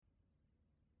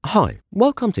Hi,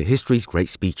 welcome to History's Great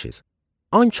Speeches.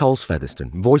 I'm Charles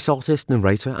Featherston, voice artist,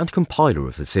 narrator and compiler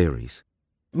of the series.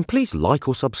 Please like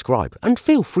or subscribe and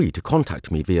feel free to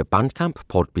contact me via Bandcamp,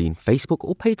 Podbean, Facebook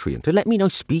or Patreon to let me know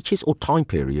speeches or time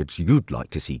periods you'd like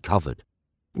to see covered.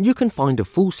 You can find a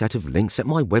full set of links at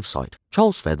my website,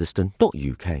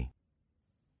 charlesfeatherston.uk.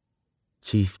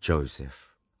 Chief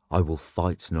Joseph, I will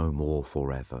fight no more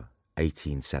forever,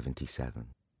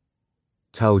 1877.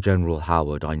 Tell General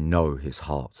Howard I know his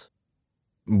heart.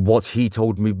 What he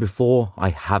told me before, I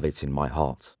have it in my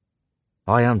heart.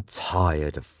 I am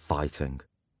tired of fighting.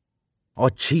 Our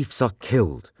chiefs are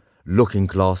killed. Looking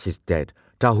Glass is dead.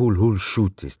 Hool Hool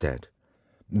Shute is dead.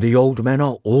 The old men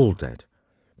are all dead.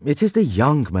 It is the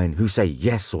young men who say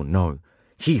yes or no.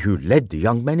 He who led the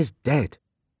young men is dead.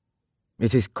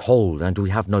 It is cold and we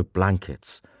have no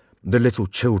blankets. The little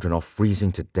children are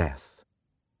freezing to death.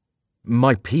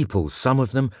 My people, some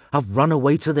of them, have run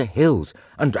away to the hills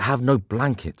and have no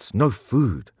blankets, no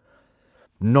food.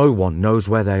 No one knows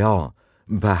where they are,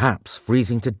 perhaps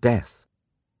freezing to death.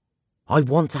 I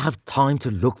want to have time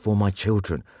to look for my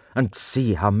children and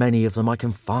see how many of them I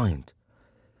can find.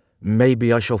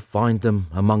 Maybe I shall find them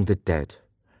among the dead.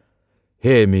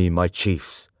 Hear me, my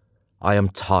chiefs. I am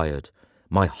tired.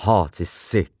 My heart is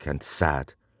sick and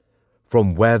sad.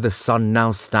 From where the sun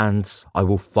now stands, I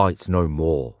will fight no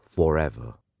more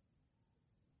forever.